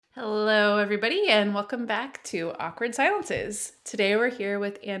Hello, everybody, and welcome back to Awkward Silences. Today we're here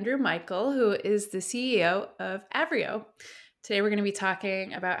with Andrew Michael, who is the CEO of Avrio. Today we're going to be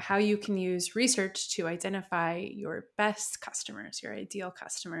talking about how you can use research to identify your best customers, your ideal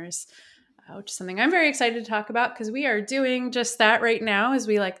customers, which is something I'm very excited to talk about because we are doing just that right now, as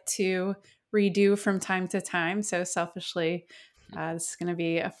we like to redo from time to time. So selfishly, this is going to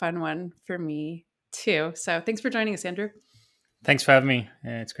be a fun one for me too. So thanks for joining us, Andrew. Thanks for having me.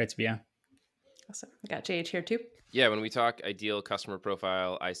 It's great to be here. Awesome. We got JH here too. Yeah, when we talk ideal customer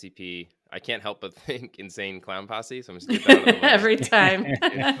profile, ICP, I can't help but think insane clown posse. So I'm just going to get that out of the way. Every time.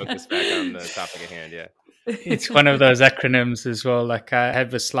 And focus back on the topic at hand. Yeah. It's one of those acronyms as well. Like I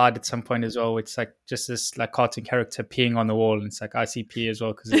have a slide at some point as well. It's like just this like cartoon character peeing on the wall, and it's like ICP as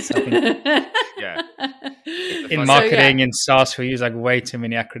well because it's I think Yeah. in marketing and SaaS we use like way too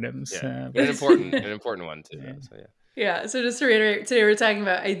many acronyms. Yeah. But an important one too. Yeah. So yeah. Yeah. So just to reiterate, today we're talking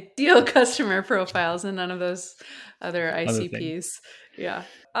about ideal customer profiles and none of those other ICPs. Yeah.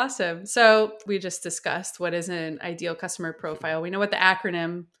 Awesome. So we just discussed what is an ideal customer profile. We know what the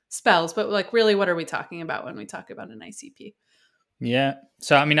acronym spells, but like really what are we talking about when we talk about an ICP? Yeah.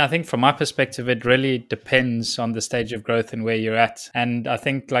 So, I mean, I think from my perspective, it really depends on the stage of growth and where you're at. And I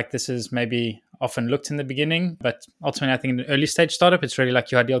think like this is maybe often looked in the beginning, but ultimately, I think in an early stage startup, it's really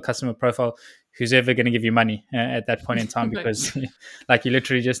like your ideal customer profile, who's ever going to give you money at that point in time, because like you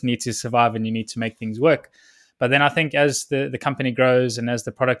literally just need to survive and you need to make things work. But then I think as the company grows and as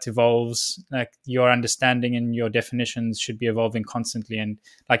the product evolves, like your understanding and your definitions should be evolving constantly. And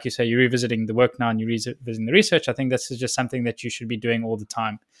like you say, you're revisiting the work now and you're revisiting the research. I think this is just something that you should be doing all the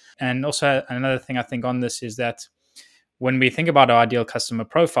time. And also another thing I think on this is that when we think about our ideal customer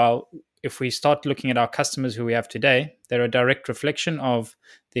profile, if we start looking at our customers who we have today, they're a direct reflection of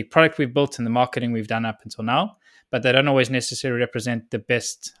the product we've built and the marketing we've done up until now. But they don't always necessarily represent the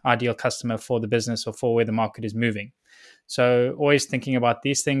best ideal customer for the business or for where the market is moving. So always thinking about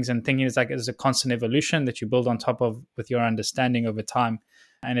these things and thinking it's like it's a constant evolution that you build on top of with your understanding over time.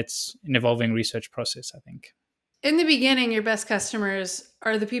 And it's an evolving research process, I think. In the beginning, your best customers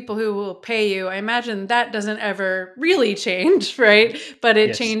are the people who will pay you. I imagine that doesn't ever really change, right? But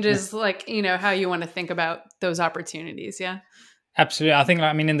it changes like, how you want to think about those opportunities. Yeah. Absolutely. I think,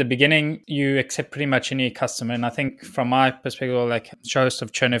 in the beginning, you accept pretty much any customer. And I think from my perspective, like host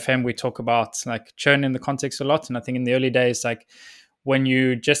of Churn FM, we talk about like churn in the context a lot. And I think in the early days, like when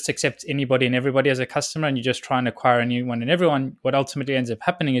you just accept anybody and everybody as a customer and you just try and acquire anyone and everyone, what ultimately ends up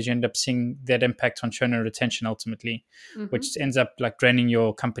happening is you end up seeing that impact on churn and retention ultimately, which ends up like draining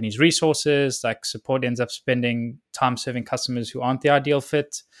your company's resources. Like support ends up spending time serving customers who aren't the ideal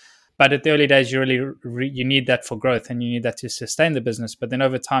fit. But at the early days, you really you need that for growth and you need that to sustain the business. But then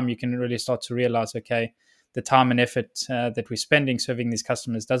over time, you can really start to realize, okay, the time and effort that we're spending serving these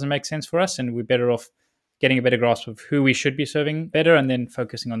customers doesn't make sense for us. And we're better off getting a better grasp of who we should be serving better and then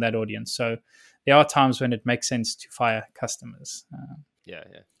focusing on that audience. So there are times when it makes sense to fire customers. Yeah.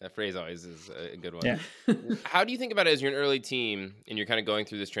 That phrase always is a good one. Yeah. How do you think about it as you're an early team and you're kind of going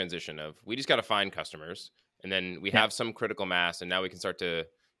through this transition of we just got to find customers and then we have some critical mass and now we can start to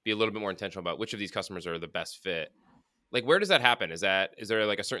be a little bit more intentional about which of these customers are the best fit. Like, where does that happen? Is there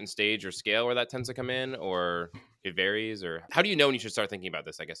like a certain stage or scale where that tends to come in, or it varies? Or how do you know when you should start thinking about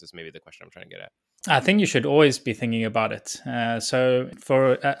this? I guess is maybe the question I'm trying to get at. I think you should always be thinking about it. So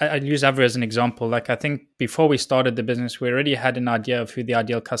I use Avrio as an example. Like I think before we started the business, we already had an idea of who the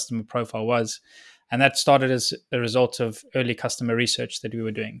ideal customer profile was. And that started as a result of early customer research that we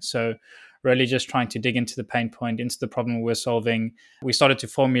were doing. So really just trying to dig into the pain point, into the problem we're solving. We started to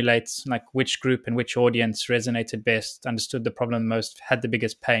formulate like which group and which audience resonated best, understood the problem most, had the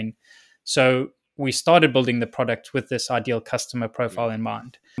biggest pain. So we started building the product with this ideal customer profile in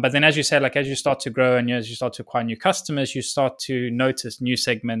mind. But then as you said, like as you start to grow and as you start to acquire new customers, you start to notice new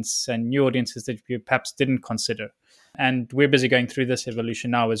segments and new audiences that you perhaps didn't consider. And we're busy going through this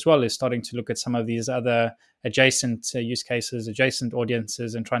evolution now as well, is starting to look at some of these other adjacent use cases, adjacent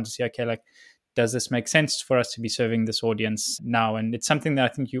audiences, and trying to see, okay, like, does this make sense for us to be serving this audience now? And it's something that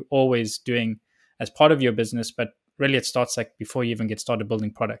I think you're always doing as part of your business, but really it starts like before you even get started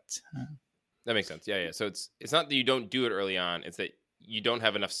building product. That makes sense. Yeah. So it's not that you don't do it early on. It's that you don't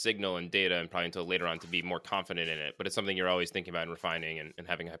have enough signal and data and probably until later on to be more confident in it. But it's something you're always thinking about and refining and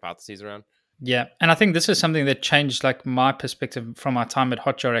having hypotheses around. Yeah. And I think this is something that changed like my perspective from my time at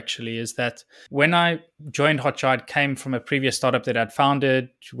Hotjar actually, is that when I joined Hotjar, it came from a previous startup that I'd founded.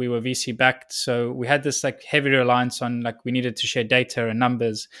 We were VC backed. So we had this like heavy reliance on like we needed to share data and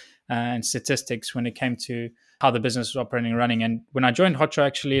numbers and statistics when it came to how the business was operating and running. And when I joined Hotjar,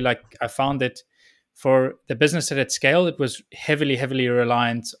 actually, like I found that for the business at its scale, it was heavily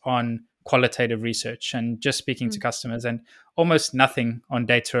reliant on qualitative research and just speaking to customers, and almost nothing on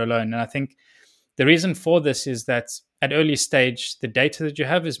data alone. And I think the reason for this is that at early stage, the data that you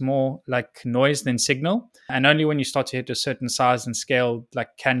have is more like noise than signal. And only when you start to hit a certain size and scale, like,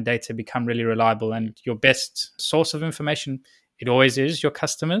 can data become really reliable. And your best source of information, it always is your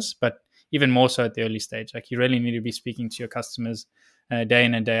customers, but even more so at the early stage. Like, you really need to be speaking to your customers day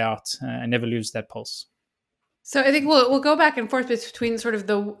in and day out, and never lose that pulse. So I think we'll go back and forth between sort of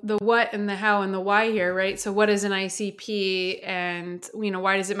the what and the how and the why here, right? So what is an ICP, and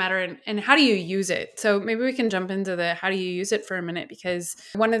why does it matter, and how do you use it? So maybe we can jump into the how do you use it for a minute, because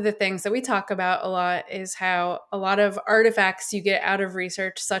one of the things that we talk about a lot is how a lot of artifacts you get out of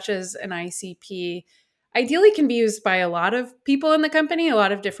research, such as an ICP, ideally can be used by a lot of people in the company, a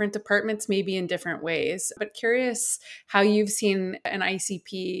lot of different departments, maybe in different ways. But curious how you've seen an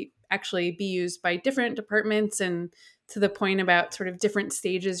ICP actually be used by different departments, and to the point about sort of different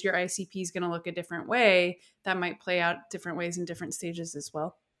stages, your ICP is going to look a different way. That might play out different ways in different stages as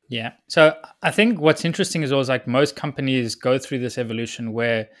well. Yeah. So I think what's interesting is always, like, most companies go through this evolution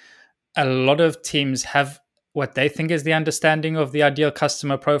where a lot of teams have what they think is the understanding of the ideal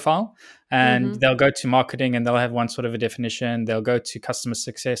customer profile, and they'll go to marketing and they'll have one sort of a definition. They'll go to customer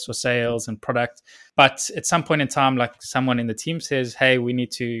success or sales and product. But at some point in time, like, someone in the team says, hey, we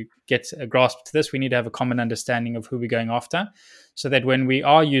need to get a grasp to this. We need to have a common understanding of who we're going after, so that when we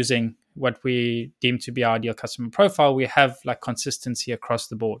are using what we deem to be our ideal customer profile, we have, like, consistency across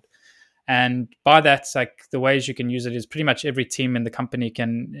the board. And by that, like, the ways you can use it is pretty much every team in the company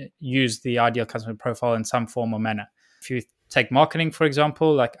can use the ideal customer profile in some form or manner. If you take marketing, for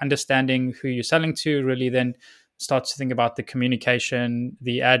example, like, understanding who you're selling to really then starts to think about the communication,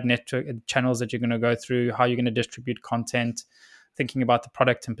 the ad network channels that you're going to go through, how you're going to distribute content, thinking about the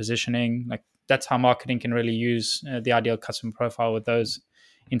product and positioning. Like, that's how marketing can really use the ideal customer profile with those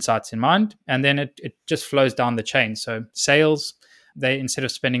insights in mind. And then it just flows down the chain. So sales, they, instead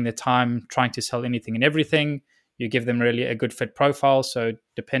of spending their time trying to sell anything and everything, you give them really a good fit profile. So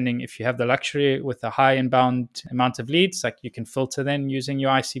depending if you have the luxury with a high inbound amount of leads, like, you can filter then using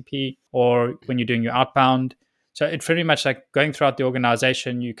your ICP, or when you're doing your outbound. So it's pretty much like going throughout the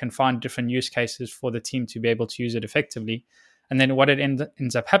organization, you can find different use cases for the team to be able to use it effectively. And then what it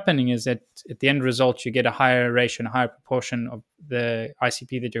ends up happening is that at the end result, you get a higher ratio and a higher proportion of the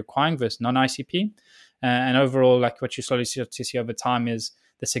ICP that you're acquiring versus non-ICP. And overall, like, what you slowly start to see over time is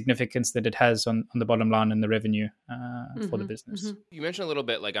the significance that it has on the bottom line and the revenue for the business. You mentioned a little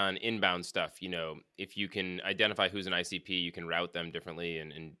bit, like, on inbound stuff, if you can identify who's an ICP, you can route them differently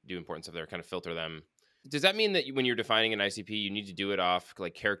and do important stuff there, kind of filter them. Does that mean that when you're defining an ICP, you need to do it off,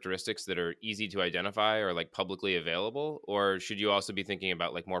 like, characteristics that are easy to identify or, like, publicly available? Or should you also be thinking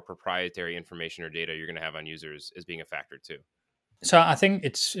about, like, more proprietary information or data you're going to have on users as being a factor too? So I think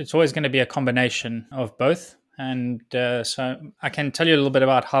it's always going to be a combination of both. And so I can tell you a little bit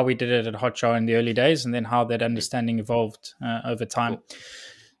about how we did it at Hotjar in the early days, and then how that understanding evolved over time. Cool.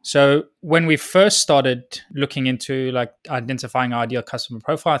 So when we first started looking into, like, identifying our ideal customer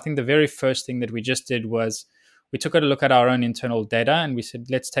profile, I think the very first thing that we just did was we took a look at our own internal data, and we said,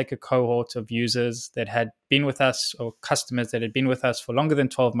 let's take a cohort of users that had been with us, or customers that had been with us for longer than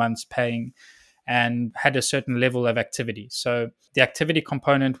 12 months paying, and had a certain level of activity. So the activity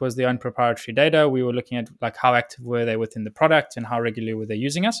component was their own proprietary data. We were looking at, like, how active were they within the product and how regularly were they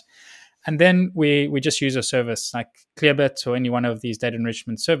using us. And then we just use a service like Clearbit or any one of these data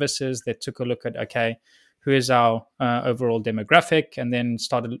enrichment services that took a look at, okay, who is our overall demographic, and then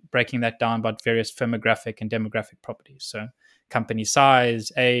started breaking that down by various firmographic and demographic properties. So company size,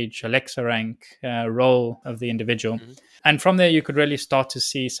 age, Alexa rank, role of the individual. And from there, you could really start to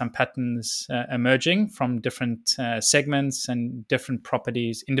see some patterns emerging from different segments and different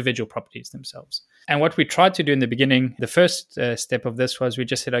properties, individual properties themselves. And what we tried to do in the beginning, the first step of this was we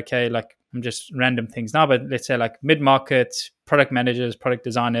just said, okay, like, I'm just random things now, but let's say like mid-market, product managers, product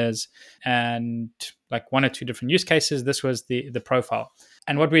designers, and like one or two different use cases. This was the profile.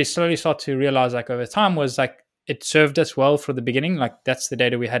 And what we slowly started to realize, like, over time was, like, it served us well for the beginning. Like, that's the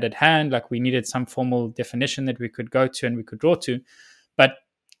data we had at hand. Like, we needed some formal definition that we could go to and we could draw to. But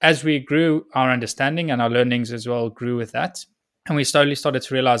as we grew, our understanding and our learnings as well grew with that. And we slowly started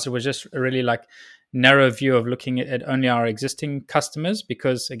to realize it was just a really, like, narrow view of looking at only our existing customers,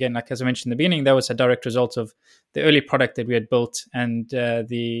 because, again, like, as I mentioned in the beginning, that was a direct result of the early product that we had built and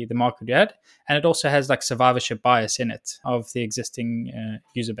the market we had. And it also has, like, survivorship bias in it of the existing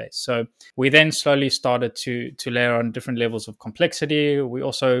user base. So we then slowly started to layer on different levels of complexity. We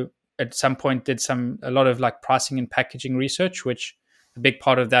also at some point did a lot of, like, pricing and packaging research, which a big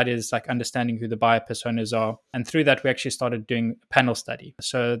part of that is like understanding who the buyer personas are. And through that, we actually started doing a panel study.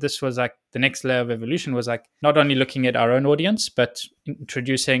 So this was like the next layer of evolution, was like not only looking at our own audience, but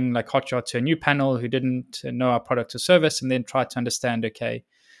introducing like Hotjar to a new panel who didn't know our product or service, and then try to understand, okay,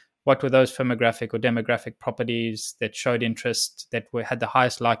 what were those firmographic or demographic properties that showed interest, that had the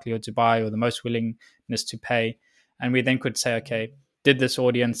highest likelihood to buy or the most willingness to pay? And we then could say, okay, did this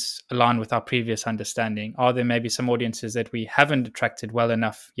audience align with our previous understanding? Are there maybe some audiences that we haven't attracted well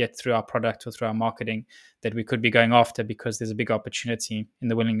enough yet through our product or through our marketing that we could be going after because there's a big opportunity in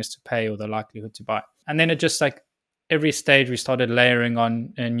the willingness to pay or the likelihood to buy? And then it just like every stage we started layering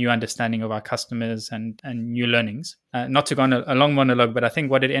on a new understanding of our customers and new learnings. Not to go on a long monologue, but I think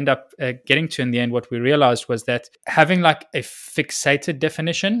what it ended up getting to in the end, what we realized was that having like a fixated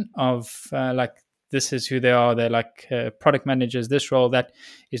definition of like, this is who they are, they're like product managers, this role, that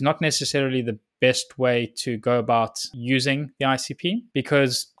is not necessarily the best way to go about using the ICP,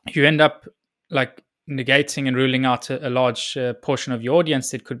 because you end up like negating and ruling out a large portion of your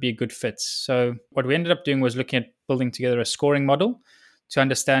audience that could be good fits. So what we ended up doing was looking at building together a scoring model to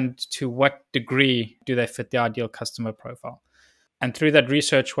understand to what degree do they fit the ideal customer profile. And through that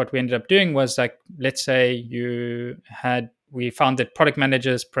research, what we ended up doing was like, let's say we found that product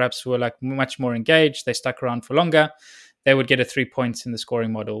managers perhaps were like much more engaged, they stuck around for longer, they would get a 3 points in the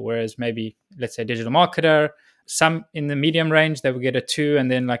scoring model. Whereas maybe, let's say, digital marketer, some in the medium range, they would get a 2.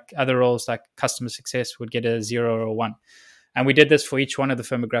 And then like other roles like customer success would get a 0 or a 1. And we did this for each one of the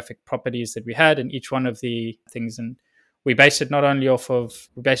firmographic properties that we had and each one of the things. And we based it not only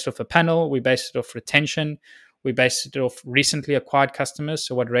we based it off a panel, we based it off retention, we based it off recently acquired customers,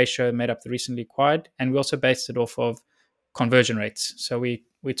 so what ratio made up the recently acquired, and we also based it off of conversion rates. So we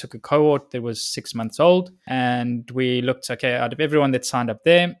took a cohort that was 6 months old, and we looked, okay, out of everyone that signed up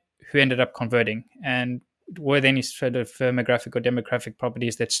there, who ended up converting, and were there any sort of firmographic or demographic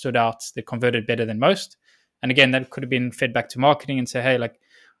properties that stood out, that converted better than most? And again, that could have been fed back to marketing and say, hey, like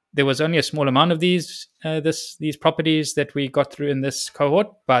there was only a small amount of these properties that we got through in this cohort,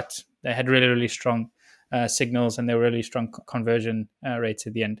 but they had really, really strong signals, and they were really strong conversion rates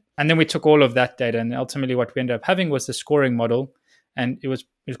at the end. And then we took all of that data, and ultimately what we ended up having was the scoring model. And it was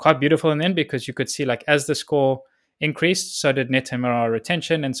quite beautiful in the end, because you could see like as the score increased, so did net MRR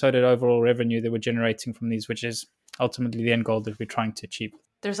retention, and so did overall revenue that we're generating from these, which is ultimately the end goal that we're trying to achieve.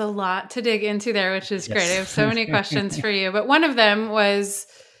 There's a lot to dig into there, which is great. I have so many questions for you. But one of them was,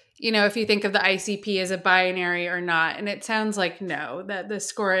 if you think of the ICP as a binary or not, and it sounds like no, that the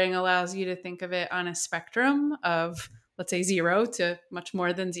scoring allows you to think of it on a spectrum of, let's say, 0 to much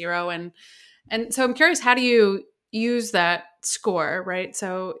more than 0. And so I'm curious, how do you use that score, right?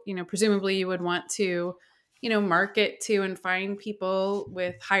 So, presumably you would want to, market to and find people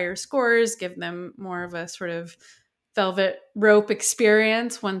with higher scores, give them more of a sort of velvet rope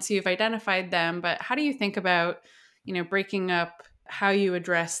experience once you've identified them. But how do you think about, breaking up how you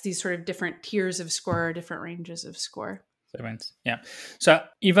address these sort of different tiers of score or different ranges of score? Yeah. So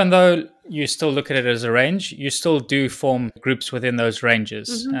even though you still look at it as a range, you still do form groups within those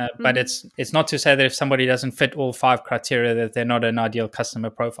ranges. But it's not to say that if somebody doesn't fit all 5 criteria, that they're not an ideal customer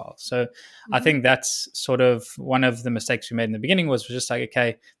profile. So I think that's sort of one of the mistakes we made in the beginning, was just like,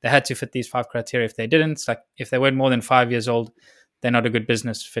 okay, they had to fit these 5 criteria. If they didn't, like if they weren't more than 5 years old, they're not a good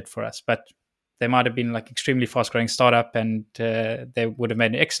business fit for us. But they might have been like extremely fast growing startup, and they would have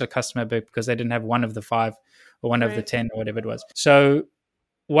made an excellent customer, but because they didn't have one of the 5 or one of the 10 or whatever it was. So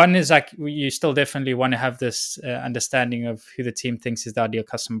one is like, you still definitely want to have this understanding of who the team thinks is the ideal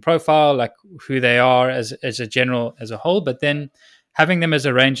customer profile, like who they are as a whole. But then having them as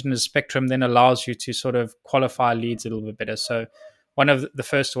a range and a spectrum then allows you to sort of qualify leads a little bit better. So one of the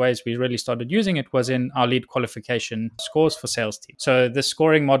first ways we really started using it was in our lead qualification scores for sales team. So the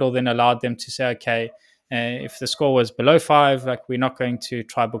scoring model then allowed them to say, okay, if the score was below 5, like we're not going to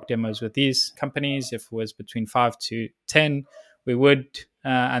try book demos with these companies. If it was between 5 to 10, we would.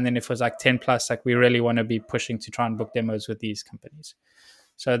 And then if it was like 10 plus, like we really want to be pushing to try and book demos with these companies.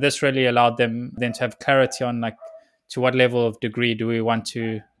 So this really allowed them then to have clarity on like, to what level of degree do we want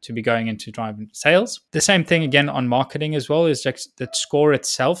to be going into driving sales. The same thing again on marketing as well, is just the score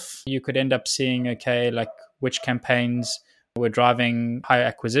itself. You could end up seeing, okay, like which campaigns were driving higher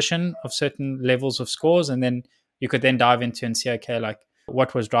acquisition of certain levels of scores. And then you could then dive into and see, okay, like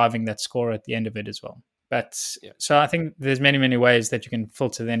what was driving that score at the end of it as well. But So I think there's many, many ways that you can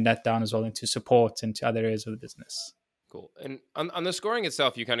filter then that down as well into support and to other areas of the business. Cool. And on the scoring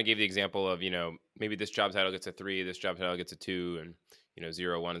itself, you kind of gave the example of, maybe this job title gets a 3, this job title gets a 2, and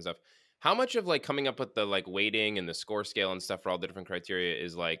 0, 1 and stuff. How much of like coming up with the like weighting and the score scale and stuff for all the different criteria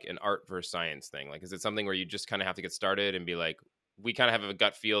is like an art versus science thing? Like, is it something where you just kind of have to get started and be like, we kind of have a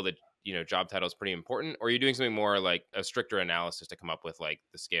gut feel that, job title is pretty important? Or are you doing something more like a stricter analysis to come up with like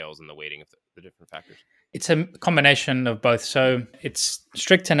the scales and the weighting of the different factors? It's a combination of both. So it's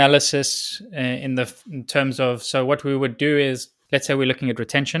strict analysis in terms of, so what we would do is, let's say we're looking at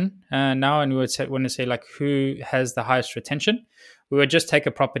retention now, and we would want to say like who has the highest retention. We would just take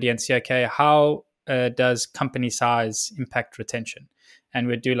a property and see, okay, how does company size impact retention? And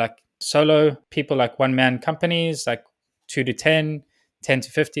we'd do like solo people, like one man companies, like 2 to 10, 10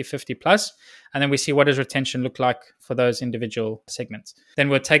 to 50, 50 plus. And then we see what does retention look like for those individual segments. Then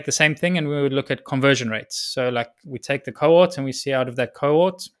we'll take the same thing and we would look at conversion rates. So like we take the cohort and we see out of that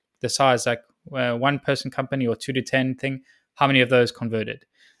cohort, the size, like one person company or 2 to 10 thing, how many of those converted.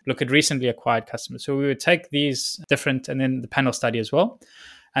 Look at recently acquired customers. So we would take these different, and then the panel study as well.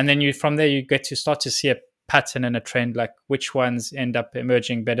 And then from there, you get to start to see a pattern and a trend, like which ones end up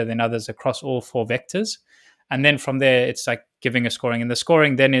emerging better than others across all 4 vectors. And then from there, it's like giving a scoring. And the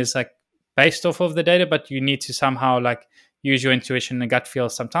scoring then is like based off of the data, but you need to somehow like use your intuition and gut feel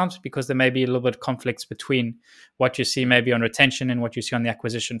sometimes, because there may be a little bit of conflicts between what you see maybe on retention and what you see on the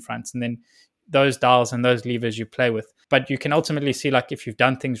acquisition front. And then those dials and those levers you play with. But you can ultimately see like if you've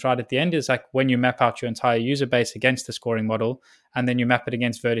done things right at the end is like when you map out your entire user base against the scoring model, and then you map it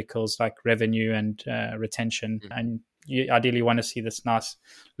against verticals like revenue and retention. Mm-hmm. And you ideally want to see this nice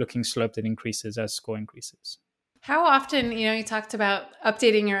looking slope that increases as score increases. How often, you talked about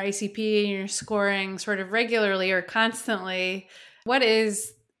updating your ICP and your scoring sort of regularly or constantly. What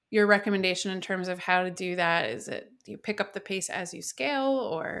is your recommendation in terms of how to do that? Is it, do you pick up the pace as you scale,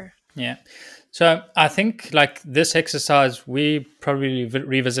 or? Yeah. So I think like this exercise, we probably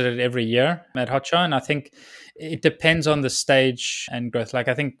revisit it every year at Hotjar. And I think it depends on the stage and growth. Like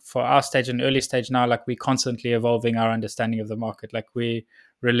I think for our stage and early stage now, like we're constantly evolving our understanding of the market. Like we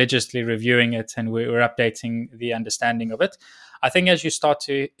religiously reviewing it and we're updating the understanding of it. I think as you start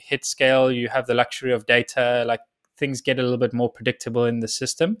to hit scale, you have the luxury of data, like things get a little bit more predictable in the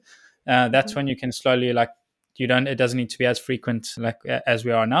system. That's when you can slowly like, it doesn't need to be as frequent like as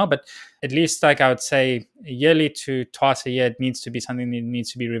we are now, but at least like I would say yearly to twice a year, it needs to be something that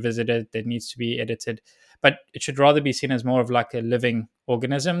needs to be revisited, that needs to be edited, but it should rather be seen as more of like a living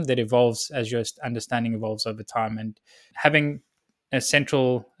organism that evolves as your understanding evolves over time, and having a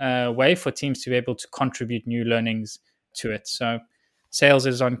central way for teams to be able to contribute new learnings to it. So sales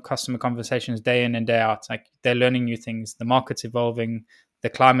is on customer conversations day in and day out. Like they're learning new things, the market's evolving, the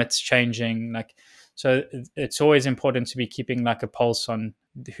climate's changing, like. So it's always important to be keeping like a pulse on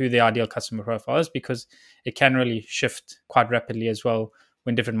who the ideal customer profile is, because it can really shift quite rapidly as well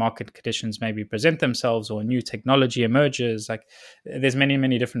when different market conditions maybe present themselves or new technology emerges. Like there's many,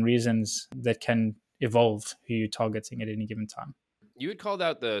 many different reasons that can evolve who you're targeting at any given time. You had called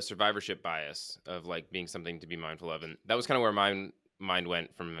out the survivorship bias of like being something to be mindful of. And that was kind of where my mind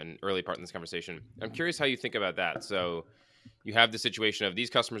went from an early part in this conversation. I'm curious how you think about that. So you have the situation of these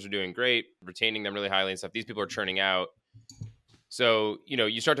customers are doing great, retaining them really highly and stuff. These people are churning out. So,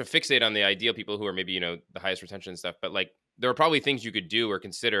 you start to fixate on the ideal people who are maybe, the highest retention and stuff. But like, there are probably things you could do or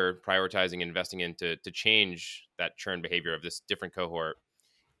consider prioritizing and investing in to change that churn behavior of this different cohort.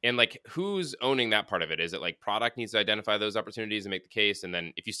 And like, who's owning that part of it? Is it like product needs to identify those opportunities and make the case? And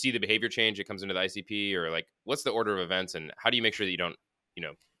then if you see the behavior change, it comes into the ICP, or like, what's the order of events and how do you make sure that you don't,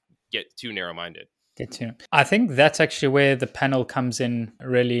 get too narrow-minded? I think that's actually where the panel comes in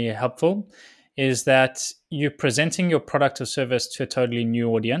really helpful, is that you're presenting your product or service to a totally new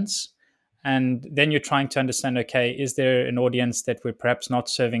audience. And then you're trying to understand, okay, is there an audience that we're perhaps not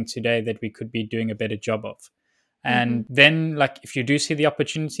serving today that we could be doing a better job of? And then like, if you do see the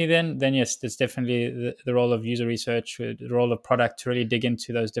opportunity, then yes, there's definitely the role of user research, the role of product to really dig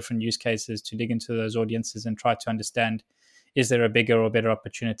into those different use cases, to dig into those audiences and try to understand, is there a bigger or better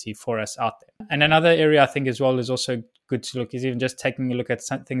opportunity for us out there? And another area I think as well is also good to look is even just taking a look at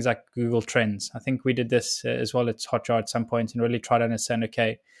some things like Google Trends. I think we did this as well at Hotjar at some point and really try to understand,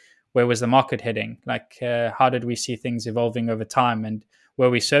 okay, where was the market heading? Like, how did we see things evolving over time? And were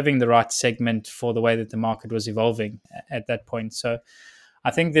we serving the right segment for the way that the market was evolving at that point? So I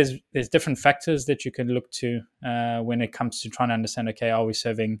think there's different factors that you can look to when it comes to trying to understand, okay, are we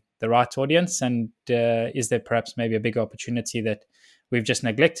serving the right audience? And is there perhaps maybe a bigger opportunity that we've just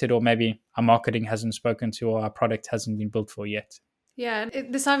neglected, or maybe our marketing hasn't spoken to, or our product hasn't been built for yet? Yeah,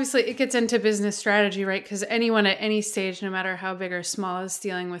 this obviously, it gets into business strategy, right? Because anyone at any stage, no matter how big or small, is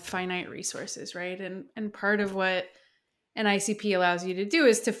dealing with finite resources, right? And part of what an ICP allows you to do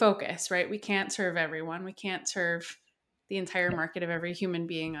is to focus, right? We can't serve everyone. We can't serve the entire market of every human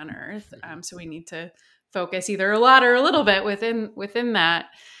being on earth. So we need to focus either a lot or a little bit within that.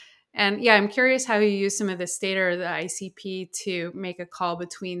 And yeah, I'm curious how you use some of this data or the ICP to make a call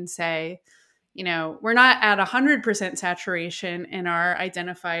between, say, we're not at 100% saturation in our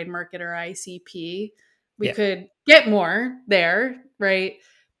identified market or ICP. We Yeah. could get more there, right?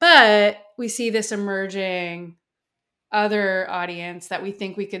 But we see this emerging other audience that we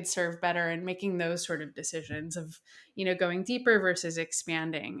think we could serve better, and making those sort of decisions of, going deeper versus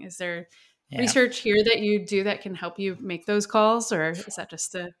expanding. Is there Yeah. research here that you do that can help you make those calls, or is that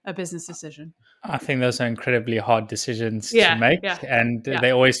just a business decision? I think those are incredibly hard decisions to Yeah, make, yeah, and yeah.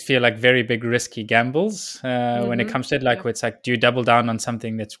 they always feel like very big, risky gambles. When it Mm-hmm. comes to it, like Yep. where it's like, do you double down on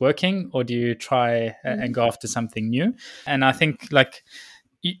something that's working, or do you try Mm-hmm. and go after something new? And I think like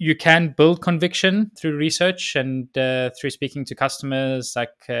you can build conviction through research and through speaking to customers,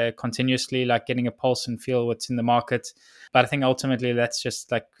 like continuously, like getting a pulse and feel what's in the market. But I think ultimately that's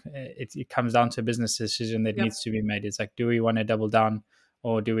just like it comes down to a business decision that Yep. needs to be made. It's like, do we want to double down,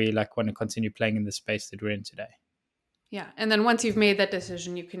 or do we like want to continue playing in the space that we're in today? Yeah. And then once you've made that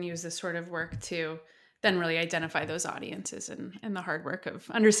decision, you can use this sort of work to then really identify those audiences, and the hard work of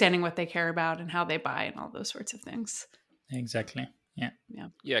understanding what they care about and how they buy and all those sorts of things. Exactly. Yeah. Yeah.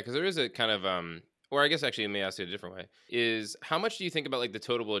 Yeah, because there is a kind of or I guess actually let me ask it a different way. Is how much do you think about like the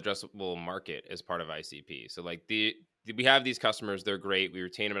total addressable market as part of ICP? So like we have these customers, they're great, we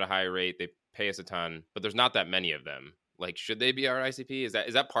retain them at a high rate, they pay us a ton, but there's not that many of them. Like, should they be our ICP? Is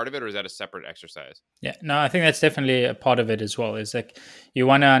that part of it, or is that a separate exercise? Yeah, no, I think that's definitely a part of it as well. Is like you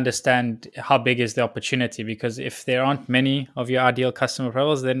want to understand how big is the opportunity, because if there aren't many of your ideal customer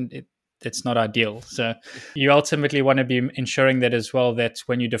profiles, then it's not ideal. So you ultimately want to be ensuring that as well, that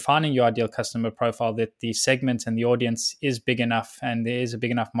when you're defining your ideal customer profile, that the segment and the audience is big enough and there is a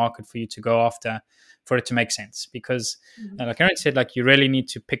big enough market for you to go after for it to make sense. Because Mm-hmm. like Aaron said, like you really need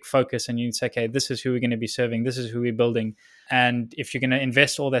to pick focus and you need to say, okay, this is who we're going to be serving. This is who we're building. And if you're going to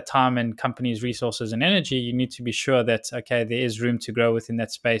invest all that time and companies' resources and energy, you need to be sure that, okay, there is room to grow within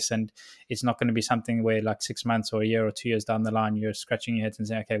that space. And it's not going to be something where like 6 months or a year or 2 years down the line, you're scratching your head and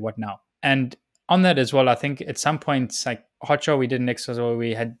saying, okay, what now? And on that as well, I think at some point, like Hotjar, we did an exercise where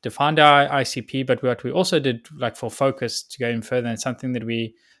we had defined our ICP, but what we also did, like for focus to go even further, and something that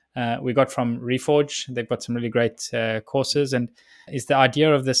we got from Reforge. They've got some really great courses, and is the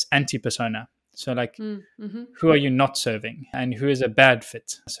idea of this anti-persona. So like, Mm-hmm. who are you not serving and who is a bad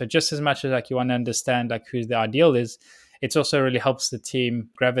fit? So just as much as like you want to understand like who the ideal is, it also really helps the team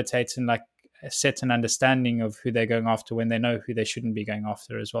gravitate and like set an understanding of who they're going after when they know who they shouldn't be going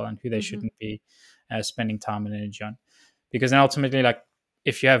after as well, and who they Mm-hmm. shouldn't be spending time and energy on. Because then ultimately, like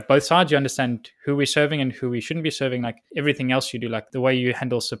if you have both sides, you understand who we're serving and who we shouldn't be serving. Like everything else you do, like the way you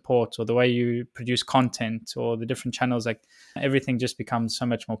handle support or the way you produce content or the different channels, like everything just becomes so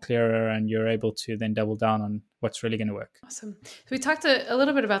much more clearer, and you're able to then double down on what's really going to work. Awesome. So we talked a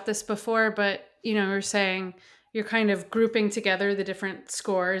little bit about this before, but you're saying you're kind of grouping together the different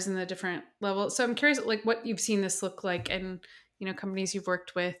scores and the different levels. So I'm curious, like what you've seen this look like in companies you've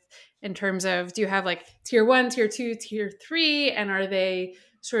worked with, in terms of, do you have like tier 1, tier 2, tier 3, and are they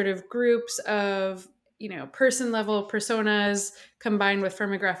sort of groups of person level personas combined with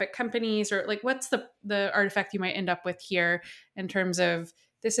firmographic companies, or like what's the artifact you might end up with here in terms of,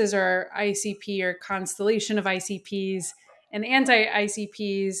 this is our ICP or constellation of ICPs and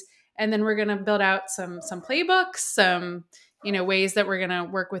anti-ICPs, and then we're going to build out some playbooks, some ways that we're going to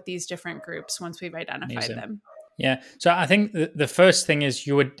work with these different groups once we've identified Amazing. them. Yeah. So I think the first thing is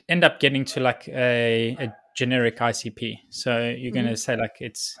you would end up getting to like a generic ICP. So you're going to say like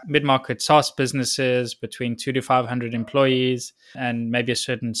it's mid-market SaaS businesses between 2 to 500 employees, and maybe a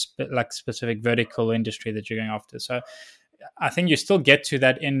certain like specific vertical industry that you're going after. So I think you still get to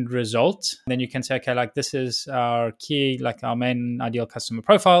that end result. Then you can say, okay, like this is our key, like our main ideal customer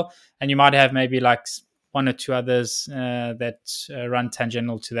profile. And you might have maybe like one or two others that run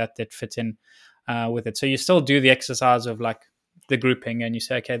tangential to that fit in with it. So you still do the exercise of like the grouping, and you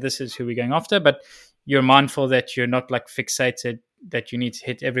say, okay, this is who we're going after, but you're mindful that you're not like fixated that you need to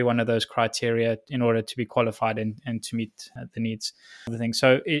hit every one of those criteria in order to be qualified and to meet the needs of the thing.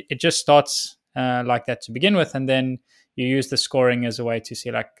 So it just starts like that to begin with, and then you use the scoring as a way to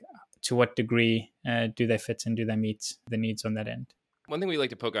see like to what degree do they fit and do they meet the needs on that end. One thing we like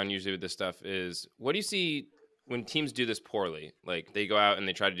to poke on usually with this stuff is, what do you see when teams do this poorly? Like they go out and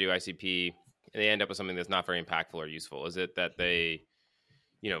they try to do ICP and they end up with something that's not very impactful or useful. Is it that they,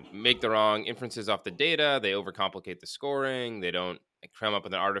 make the wrong inferences off the data? They overcomplicate the scoring. They don't come up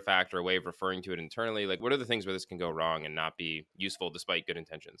with an artifact or a way of referring to it internally. Like, what are the things where this can go wrong and not be useful despite good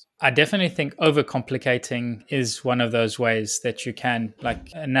intentions? I definitely think overcomplicating is one of those ways that you can, like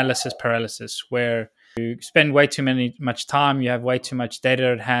analysis paralysis, where You spend way too much time. You have way too much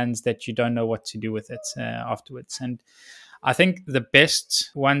data at hands that you don't know what to do with it afterwards. And I think the best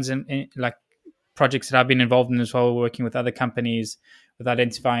ones in like projects that I've been involved in as well, working with other companies with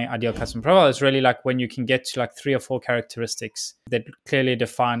identifying ideal customer profile, is really like when you can get to like 3 or 4 characteristics that clearly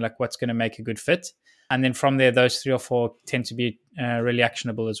define like what's going to make a good fit. And then from there, those 3 or 4 tend to be really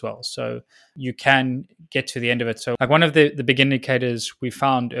actionable as well. So you can get to the end of it. So like one of the big indicators we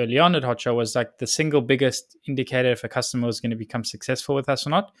found early on at Hotjar was like the single biggest indicator if a customer was going to become successful with us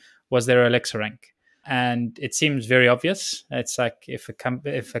or not was their Alexa rank. And it seems very obvious. It's like if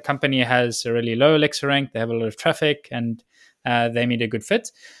a company has a really low Alexa rank, they have a lot of traffic and they meet a good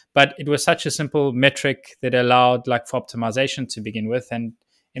fit. But it was such a simple metric that allowed like for optimization to begin with. And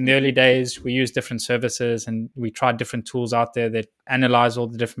in the early days, we used different services and we tried different tools out there that analyze all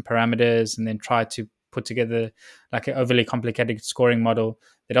the different parameters and then try to put together like an overly complicated scoring model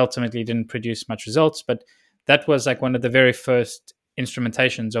that ultimately didn't produce much results. But that was like one of the very first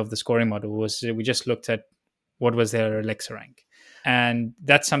instrumentations of the scoring model. Was we just looked at what was their Alexa rank. And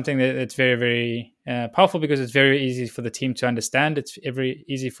that's something that's very, very powerful because it's very easy for the team to understand. It's very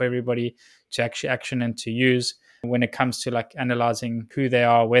easy for everybody to actually action and to use. When it comes to like analyzing who they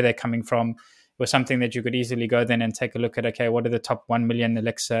are, where they're coming from, was something that you could easily go then and take a look at, okay, what do the top 1 million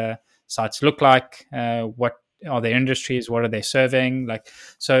Alexa sites look like? What are their industries? What are they serving? Like,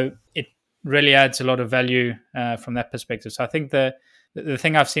 so it really adds a lot of value from that perspective. So I think the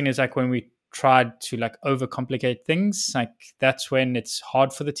thing I've seen is like when we tried to like overcomplicate things, like that's when it's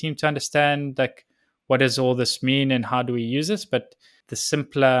hard for the team to understand like what does all this mean and how do we use this. But the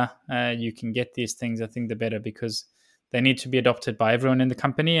simpler you can get these things, I think the better, because they need to be adopted by everyone in the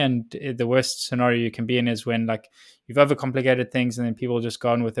company. And the worst scenario you can be in is when like you've overcomplicated things and then people just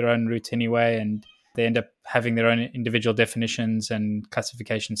go on with their own route anyway, and they end up having their own individual definitions and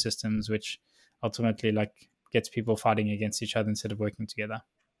classification systems, which ultimately like gets people fighting against each other instead of working together.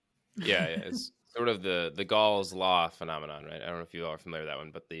 Yeah, it's sort of the Gall's law phenomenon, right? I don't know if you all are familiar with that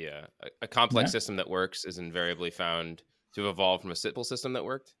one, but a complex system that works is invariably found to have evolved from a simple system that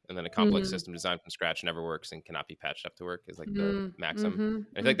worked, and then a complex system designed from scratch never works and cannot be patched up to work is like the maxim.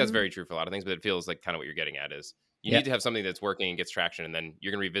 And I think that's very true for a lot of things, but it feels like kind of what you're getting at is you need to have something that's working and gets traction, and then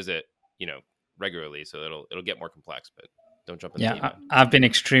you're going to revisit, regularly, so it'll get more complex, but don't jump in the deep end. I've been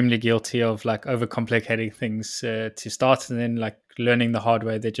extremely guilty of like overcomplicating things to start, and then like learning the hard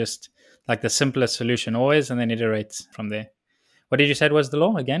way. They're just like the simplest solution always, and then iterate from there. What did you say was the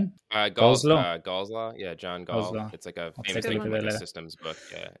law again? Gall's law. Gall's law. Yeah, John Gall's Gall. law. It's like a famous thing from like a systems book.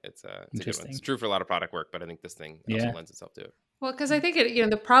 Yeah, it's a good one. It's true for a lot of product work, but I think this thing also lends itself to it. Well, because I think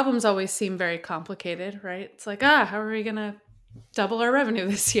the problems always seem very complicated, right? It's like, how are we going to double our revenue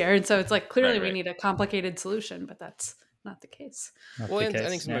this year? And so it's like, clearly we need a complicated solution, but that's not the case. I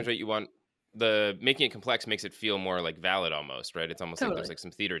think sometimes you want making it complex makes it feel more like valid almost, right? It's almost like there's like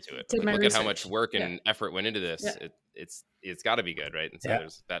some theater to it. Like, look at how much work and effort went into this. Yeah. It's got to be good, right? And so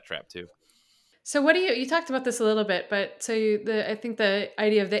there's that trap too. So what you talked about this a little bit, but so I think the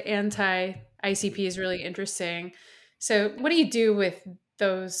idea of the anti-ICP is really interesting. So what do you do with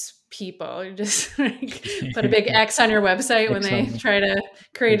those people? You just like, put a big X on your website when they try to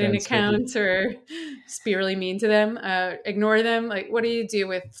create an account or just be really mean to them, ignore them. Like, what do you do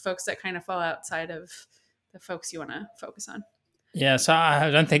with folks that kind of fall outside of the folks you want to focus on? Yeah, so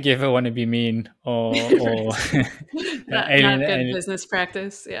I don't think you ever want to be mean or not good business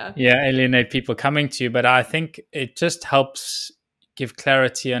practice. Yeah, alienate people coming to you. But I think it just helps give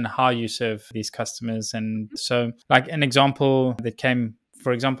clarity on how you serve these customers. And so, like an example that came,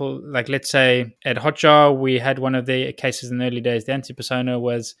 for example, like let's say at Hotjar, we had one of the cases in the early days. The anti-persona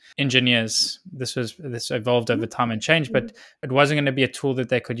was engineers. This evolved over time and changed, but it wasn't going to be a tool that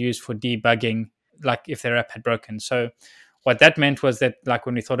they could use for debugging, like if their app had broken. So what that meant was that like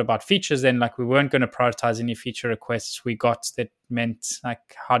when we thought about features, then like we weren't going to prioritize any feature requests we got that meant like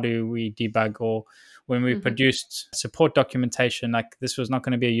how do we debug, or when we produced support documentation, like this was not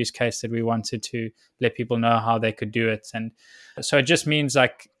going to be a use case that we wanted to let people know how they could do it. And so it just means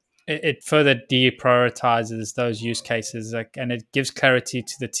like it further deprioritizes those use cases, like, and it gives clarity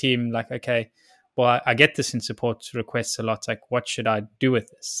to the team, like, okay, well, I get this in support requests a lot. Like, what should I do with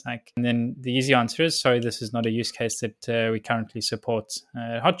this? Like, and then the easy answer is, sorry, this is not a use case that we currently support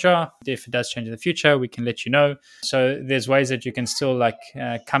at Hotjar. If it does change in the future, we can let you know. So there's ways that you can still like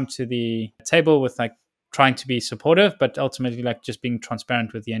come to the table with like trying to be supportive, but ultimately like just being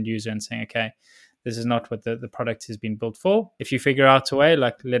transparent with the end user and saying, okay, this is not what the product has been built for. If you figure out a way,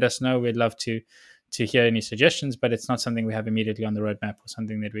 like let us know. We'd love to hear any suggestions, but it's not something we have immediately on the roadmap or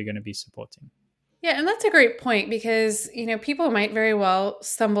something that we're going to be supporting. Yeah, and that's a great point because, people might very well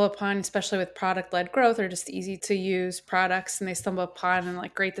stumble upon, especially with product-led growth or just easy to use products, and they stumble upon and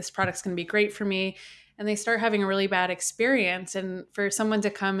like, great, this product's going to be great for me, and they start having a really bad experience. And for someone to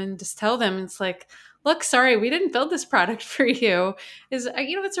come and just tell them, it's like, look, sorry, we didn't build this product for you, is,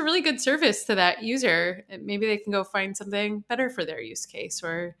 it's a really good service to that user. Maybe they can go find something better for their use case,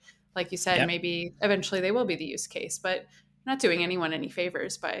 or like you said, Yeah. maybe eventually they will be the use case, but not doing anyone any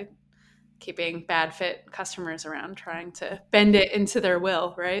favors by keeping bad fit customers around, trying to bend it into their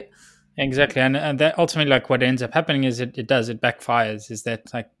will, right? Exactly, and that ultimately, like, what ends up happening is it backfires. Is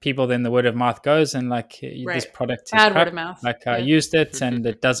that like people, then the word of mouth goes, and like, this Right. product is Bad word crap. of mouth. Like, I Yeah. used it and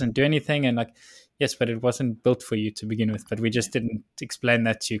it doesn't do anything, and like, yes, but it wasn't built for you to begin with. But we just didn't explain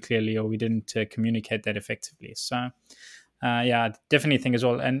that to you clearly, or we didn't communicate that effectively. So, yeah, I definitely think as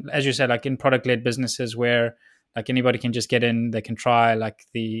well. And as you said, like in product led businesses where like anybody can just get in, they can try, like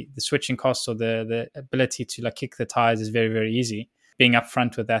the switching costs or the ability to like kick the tires is very, very easy. Being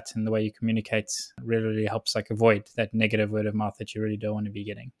upfront with that and the way you communicate really helps like avoid that negative word of mouth that you really don't want to be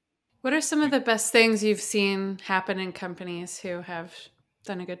getting. What are some of the best things you've seen happen in companies who have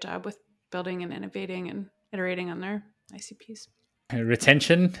done a good job with building and innovating and iterating on their ICPs?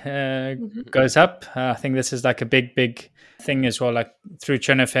 Retention Mm-hmm. goes up. I think this is like a big thing as well. Like through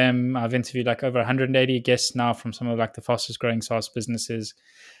Churn FM, I've interviewed like over 180 guests now from some of like the fastest growing SaaS businesses.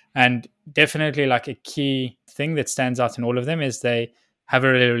 And definitely like a key thing that stands out in all of them is they have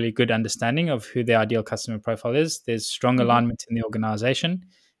a really, really good understanding of who their ideal customer profile is. There's strong Mm-hmm. alignment in the organization.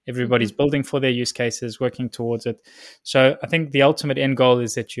 Everybody's Mm-hmm. building for their use cases, working towards it. So I think the ultimate end goal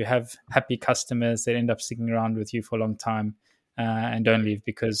is that you have happy customers that end up sticking around with you for a long time, and don't leave,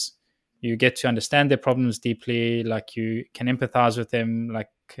 because you get to understand their problems deeply, like you can empathize with them like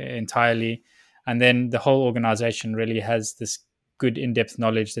entirely, and then the whole organization really has this good in-depth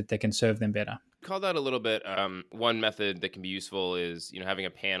knowledge that they can serve them better. Call that a little bit. One method that can be useful is having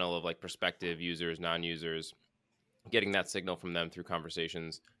a panel of like prospective users, non-users, getting that signal from them through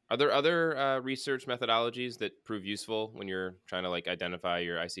conversations. Are there other research methodologies that prove useful when you're trying to like identify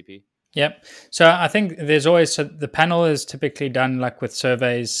your ICP? Yep. So I think there's always, so the panel is typically done like with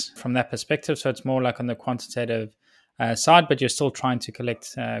surveys from that perspective. So it's more like on the quantitative side, but you're still trying to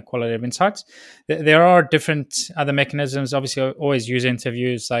collect qualitative insights. There are different other mechanisms. Obviously, I always use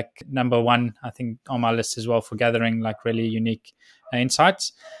interviews, like number one, I think on my list as well, for gathering like really unique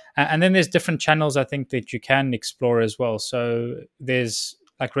insights. And then there's different channels I think that you can explore as well. So there's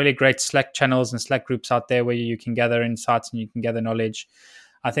like really great Slack channels and Slack groups out there where you can gather insights and you can gather knowledge.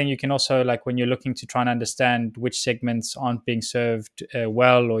 I think you can also, like when you're looking to try and understand which segments aren't being served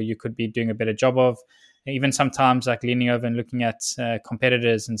well, or you could be doing a better job of, even sometimes like leaning over and looking at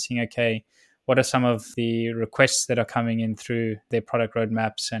competitors and seeing, okay, what are some of the requests that are coming in through their product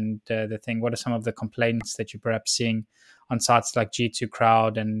roadmaps, and what are some of the complaints that you're perhaps seeing on sites like G2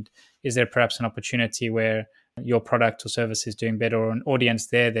 Crowd, and is there perhaps an opportunity where your product or service is doing better, or an audience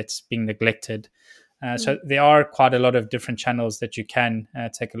there that's being neglected? So there are quite a lot of different channels that you can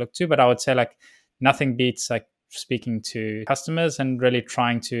take a look to, but I would say like nothing beats like speaking to customers and really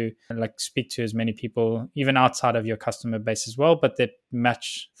trying to like speak to as many people, even outside of your customer base as well, but that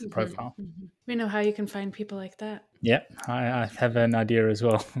match the profile. Mm-hmm. We know how you can find people like that. Yeah, I have an idea as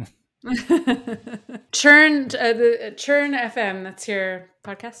well. The Churn FM. That's your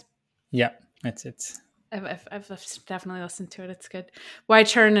podcast. Yeah, that's it. I've definitely listened to it. It's good. Why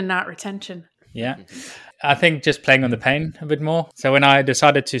churn and not retention? Yeah. I think just playing on the pain a bit more. So when I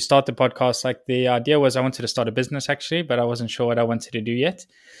decided to start the podcast, like the idea was I wanted to start a business actually, but I wasn't sure what I wanted to do yet.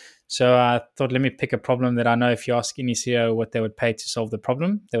 So I thought, let me pick a problem that I know if you ask any CEO what they would pay to solve the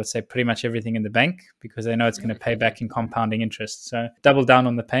problem, they would say pretty much everything in the bank, because they know it's going to pay back in compounding interest. So double down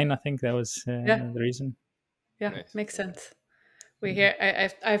on the pain. I think that was the reason. Yeah, Nice. makes sense. We hear.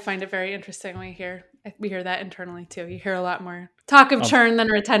 I find it very interesting. We hear that internally too. You hear a lot more talk of churn than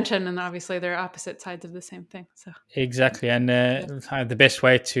retention, and obviously they're opposite sides of the same thing. So exactly, and the best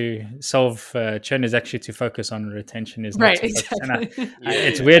way to solve churn is actually to focus on retention. Is not right, to focus. exactly. And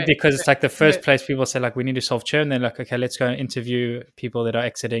it's weird because it's like the first place people say like we need to solve churn. They're like, okay, let's go and interview people that are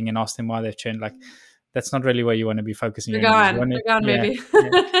exiting and ask them why they've churned. Like that's not really where you want to be focusing They're your energies. gone. They're gone, yeah,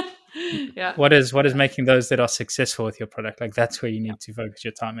 maybe. yeah. Yeah. What is making those that are successful with your product? Like that's where you need to focus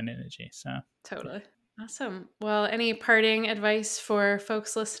your time and energy. So Totally. Awesome. Well, any parting advice for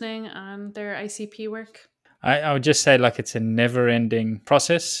folks listening on their ICP work? I would just say like it's a never-ending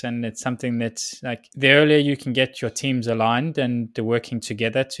process, and it's something that's like the earlier you can get your teams aligned and working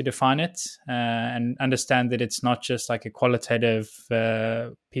together to define it, and understand that it's not just like a qualitative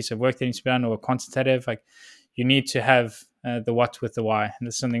piece of work that needs to be done or a quantitative. Like you need to have the what with the why. And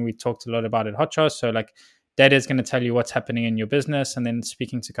this is something we talked a lot about at Hotjar. So like data is going to tell you what's happening in your business, and then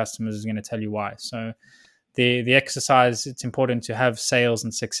speaking to customers is going to tell you why. So the exercise, it's important to have sales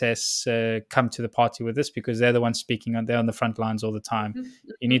and success come to the party with this, because they're the ones speaking they're on the front lines all the time.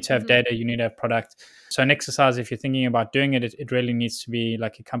 You need to have data, you need to have product. So an exercise, if you're thinking about doing it, it really needs to be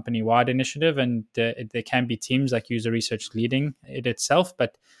like a company-wide initiative, and there can be teams like user research leading it itself,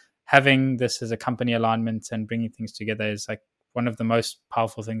 but having this as a company alignment and bringing things together is like one of the most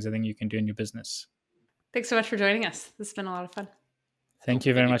powerful things I think you can do in your business. Thanks so much for joining us. This has been a lot of fun. Thank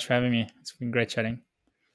you very much for having me. It's been great chatting.